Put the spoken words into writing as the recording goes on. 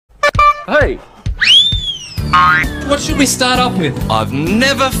Hey! What should we start off with? I've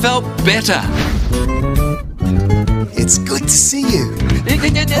never felt better. It's good to see you.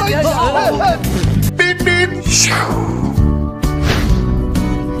 Beep, beep.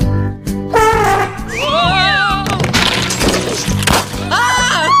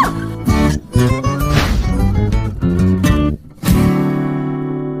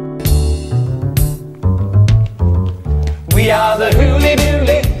 We are the Hooley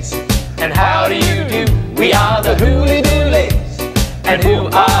Dooleys, and how do you do? We are the Hooley Dooleys, and who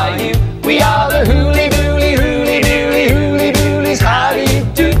are you? We are the Hooley Dooley, Hooley Dooley, Hooley Dooleys. How do you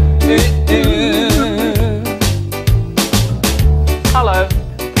do? Hello,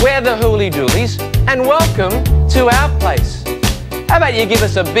 we're the Hooley Dooleys, and welcome to our place. How about you give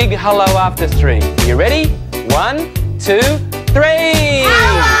us a big hello after 3? You ready? 1, 2, 3.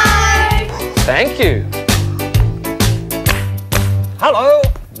 Hello! Thank you. Hello,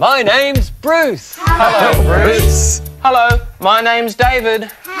 my name's Bruce. Hello, Bruce. Hello, my name's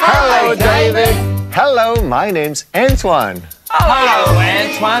David. Hello, David. Hello, my name's Antoine. Hello,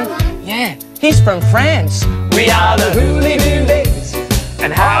 Antoine. Yeah, he's from France. We are the Hooley Dooleys,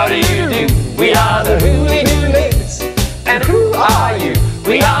 and how do you do? We are the Hooley Dooleys, and who are you?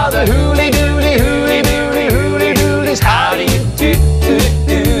 We are the Hooley Dooley, Hooley Dooley, Hooley Dooleys. How do you do?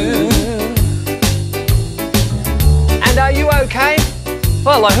 And are you okay?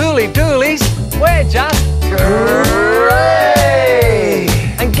 Well, the Hooley Dooleys, we're just great!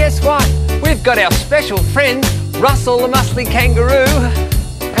 And guess what? We've got our special friend, Russell the muscly kangaroo.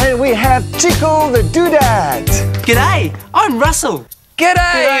 And we have Tickle the Doodad. G'day, I'm Russell.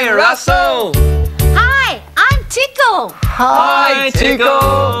 G'day, Russell! Hi, I'm Tickle. Hi,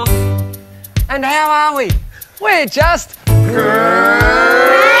 Tickle! And how are we? We're just great!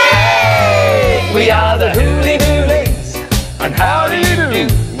 We are the Hooley Dooleys, and how do you do?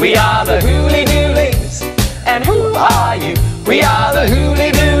 We are the Hooley Dooleys, and who are you? We are the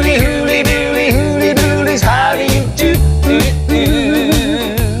Hooley Dooley, Hooley Dooley, Hooley Dooleys. How do you do?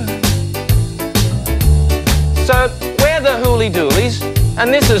 So we're the Hooley Dooleys,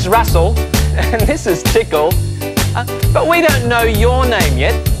 and this is Russell, and this is Tickle. But we don't know your name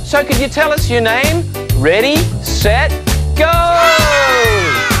yet, so could you tell us your name? Ready, set, go!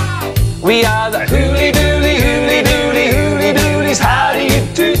 We are the Hooley Dooley, Hooley Dooley, Hooley Dooleys. How do you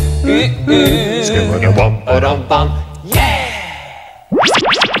do? Yeah!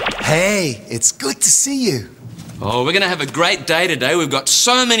 Hey, it's good to see you. Oh, we're going to have a great day today. We've got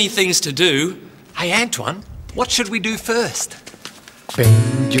so many things to do. Hey, Antoine, what should we do first?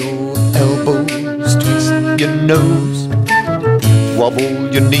 Bend your elbows, twist your nose, wobble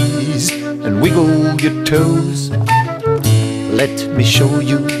your knees and wiggle your toes. Let me show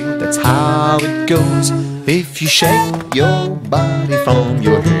you, that's how it goes. If you shake your body from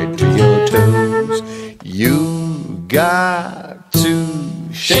your head to your toes, you got to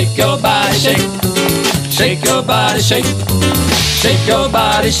Shake your body, shake. Shake your body, shake. Shake your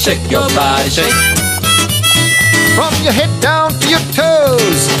body, shake your body, shake. from your head down to your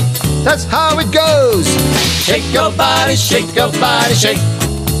toes. That's how it goes. Shake your body, shake your body, shake.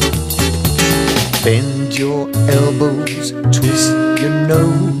 Bend your elbows, twist your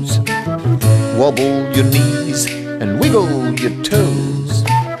nose, wobble your knees and wiggle your toes.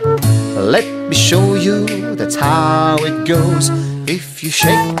 Let me show you, that's how it goes. If you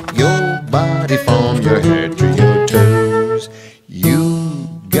shake your body from your head to your toes, you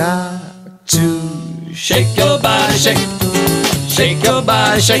got to Shake your body, shake. Shake your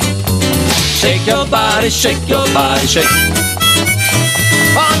body, shake. Shake your body, shake your body, shake.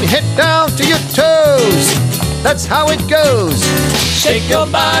 from your head down to your toes. That's how it goes. Shake your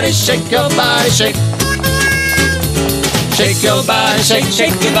body, shake your body, shake. Shake your body, shake,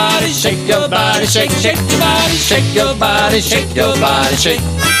 shake your body, shake your body, shake, shake your body, shake your body, shake your body, shake.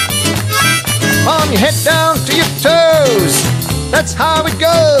 From your head down to your toes. That's how it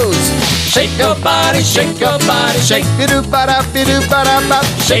goes. Shake your body, shake your body, shake. Bidoo-ba-da, bidoo-ba-da-ba.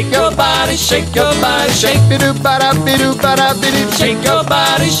 Shake your body, shake your body, shake. Bidoo-ba-da, bidoo-ba-da, bidoo. Shake your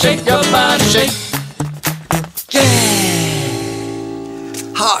body, shake your body, shake.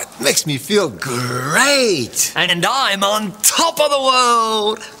 Oh, it makes me feel great. And I'm on top of the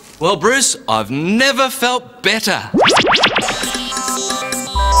world. Well, Bruce, I've never felt better.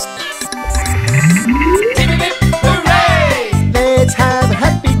 Let's have a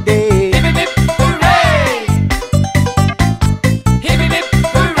happy day.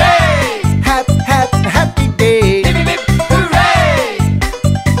 Happy day.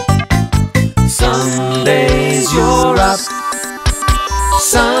 Some days you're up,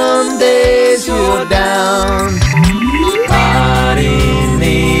 some days you're down, but in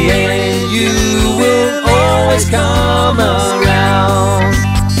the end always come around.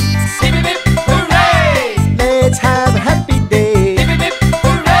 Hip hip hip hooray! Let's have a happy day. Hip hip hip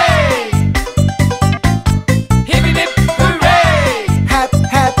hooray! Hip hip hip hooray!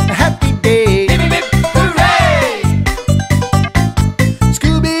 Happy day. Hip hip hip hooray!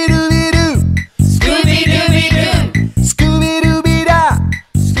 Scooby-Dooby-Doo. Scooby-Dooby-Doo! Scooby-Dooby-Da.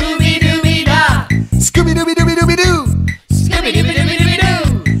 Scooby-Dooby-Da! Scooby-Dooby-Dooby-Doo. Scooby-Dooby-Dooby-Doo!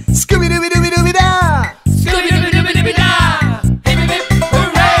 Scooby-Dooby-Dooby-Dooby-Da. Scooby-Dooby-Dooby-Dooby-Da! Hip hip hip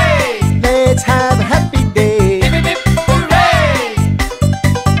hooray! Let's have a happy day. Hip hip hip hooray!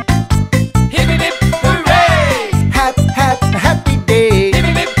 Hip hip hip hooray! Happy day. Hip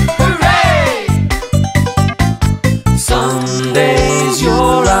hip hip hooray! Some days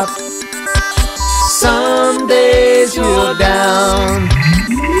you're up, some days you're down,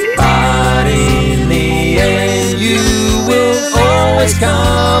 but in the end you will always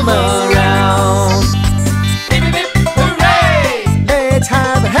come around. Hip hip hip hooray! Let's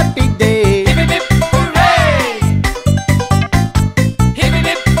have a happy day. Hip hip hip hooray! Hip hip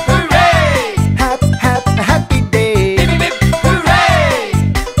hip hooray! Happy day. Hip hip hip hooray!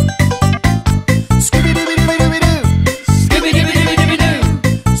 Scooby-Dooby-Dooby-Doo. Scooby-Dooby-Dooby-Doo!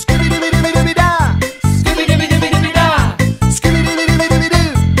 Scooby-Dooby-Dooby-Da. Scooby-Dooby-Dooby-Dooby-Da! Scooby-Dooby-Dooby-Doo.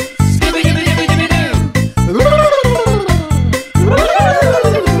 Scooby-Dooby-Dooby-Dooby-Doo!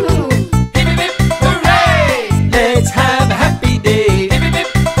 Hip hip hip hooray! Let's have a happy day. Hip hip hip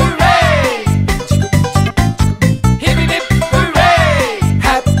hooray! Hip hip hip hooray!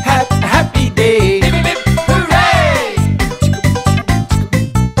 Happy day. Hip hip hip hooray!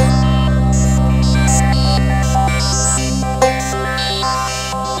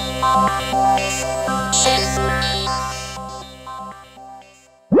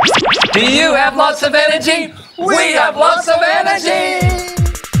 Do you have lots of energy? We have lots of energy!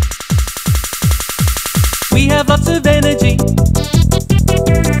 We have lots of energy,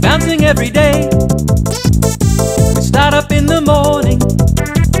 bouncing every day. We start up in the morning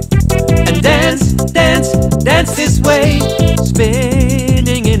and dance, dance, dance this way,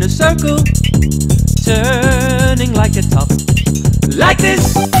 spinning in a circle, turning like a top, like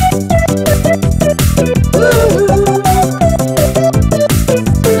this. Ooh.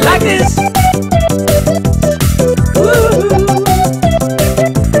 Like this. Ooh.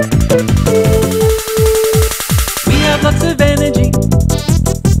 We have lots of energy,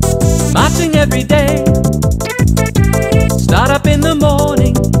 marching every day. Start up in the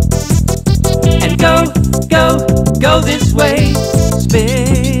morning and go, go, go this way,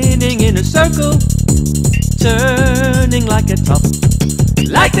 spinning in a circle, turning like a top,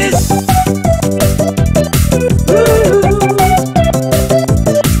 like this. Ooh.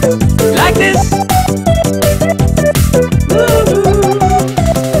 Like this. Ooh.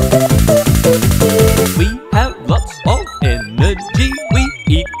 We have lots of energy. We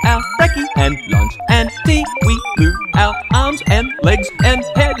eat our brekkie and lunch and tea. We move our arms and legs and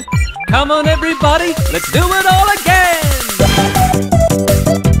head. Come on everybody, let's do it all again.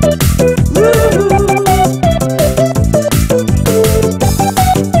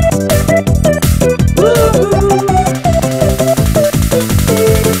 Ooh.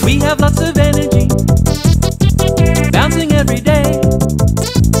 We have lots of energy, bouncing every day.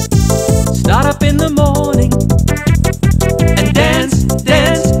 Start up in the morning and dance,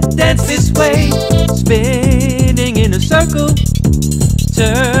 dance, dance this way, spinning in a circle,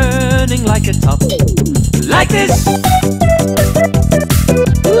 turning like a top, like this.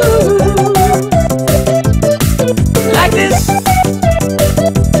 Ooh. Like this.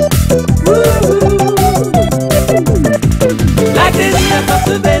 Ooh. Like this. We have lots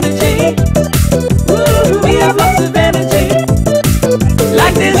of energy. Ooh, we have lots of energy.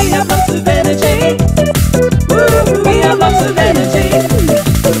 Like this. We have lots of energy. Ooh, we have lots of energy.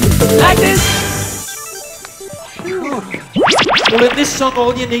 Like this. Well, in this song,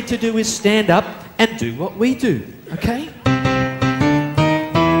 all you need to do is stand up and do what we do, okay?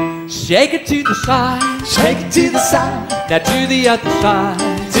 Shake it to the side, Shake it to the side, now to the other side.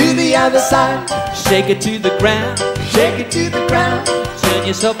 to the other side. Shake it to the ground, Shake it to the ground. turn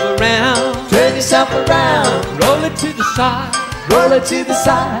yourself around. Turn yourself around. Roll it to the side, Roll it to the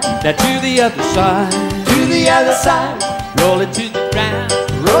side, now to the other side. to the other side. Roll it to the ground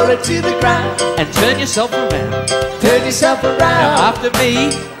Roll it to the ground. and turn yourself around. Turn yourself Now around. after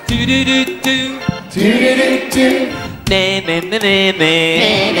me, do do do do. Do-do-do-do. Na na na na na.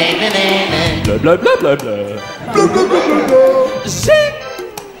 Blah blah blah blah blah. Sing.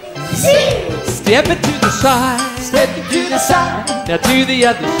 Step it to the side, Step it to the side, now to the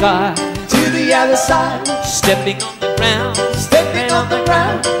other side. to the other side. Stepping on the ground, Stepping on the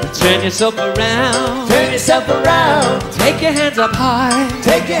ground. Turn yourself around. Turn yourself around. Take your hands up high.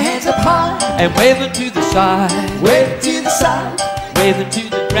 Take your hands up high. And wave them to the side. Wave to the side. Wave them to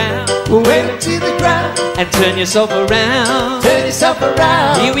the ground. Wave it to the ground. And turn yourself around. Turn yourself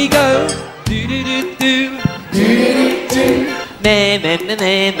around. Here we go. Do do do do. Do do do. Na na na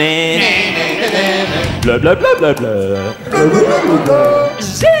na na. Blah blah blah blah blah.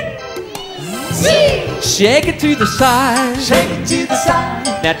 Zing. Zing. Shake it to the side. Shake it to the side.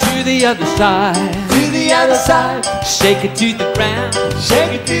 Now to the other side. To the other side. Shake it to the ground.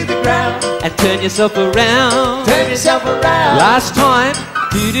 Shake it to the ground. And turn yourself around. Turn yourself around. Last time.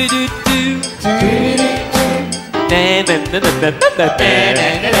 Do do do do. Do do do. Na na na na na na na.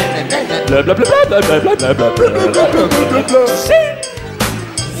 Blah blah blah blah blah blah blah blah blah. Sing.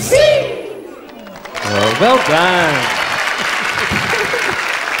 Sing. Oh, well done.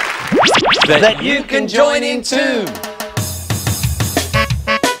 That you can join in too.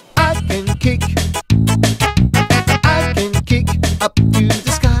 I can kick up to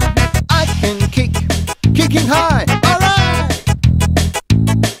the sky. I can kick, kicking high. All right.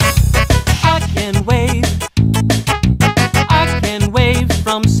 I can wave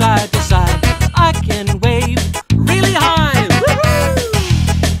from side to side. I can wave really high.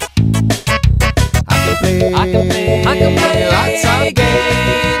 I can play lots of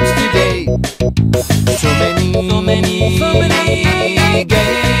games today. So many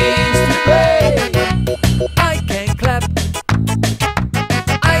games to play. I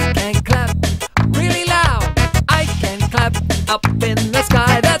can clap really loud. I can clap up in the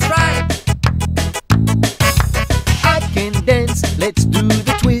sky, that's right. I can dance, let's do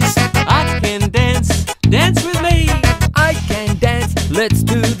the twist. I can dance with me. I can dance, let's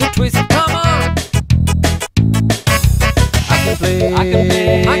do the twist, come on. I can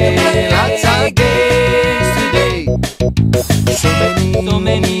play lots of games today. So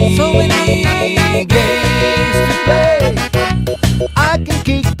many games to play. I can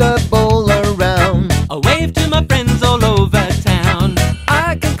kick the ball around. A wave to my friends all over town.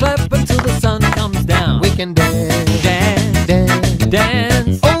 I can clap until the sun comes down. We can dance,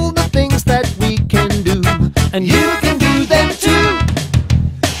 Dance. all the things that we can do, And you can do them too.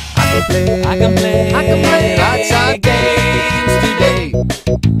 I can play lots of games today.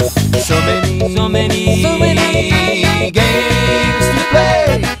 So many games to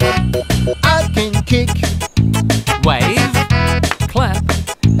play.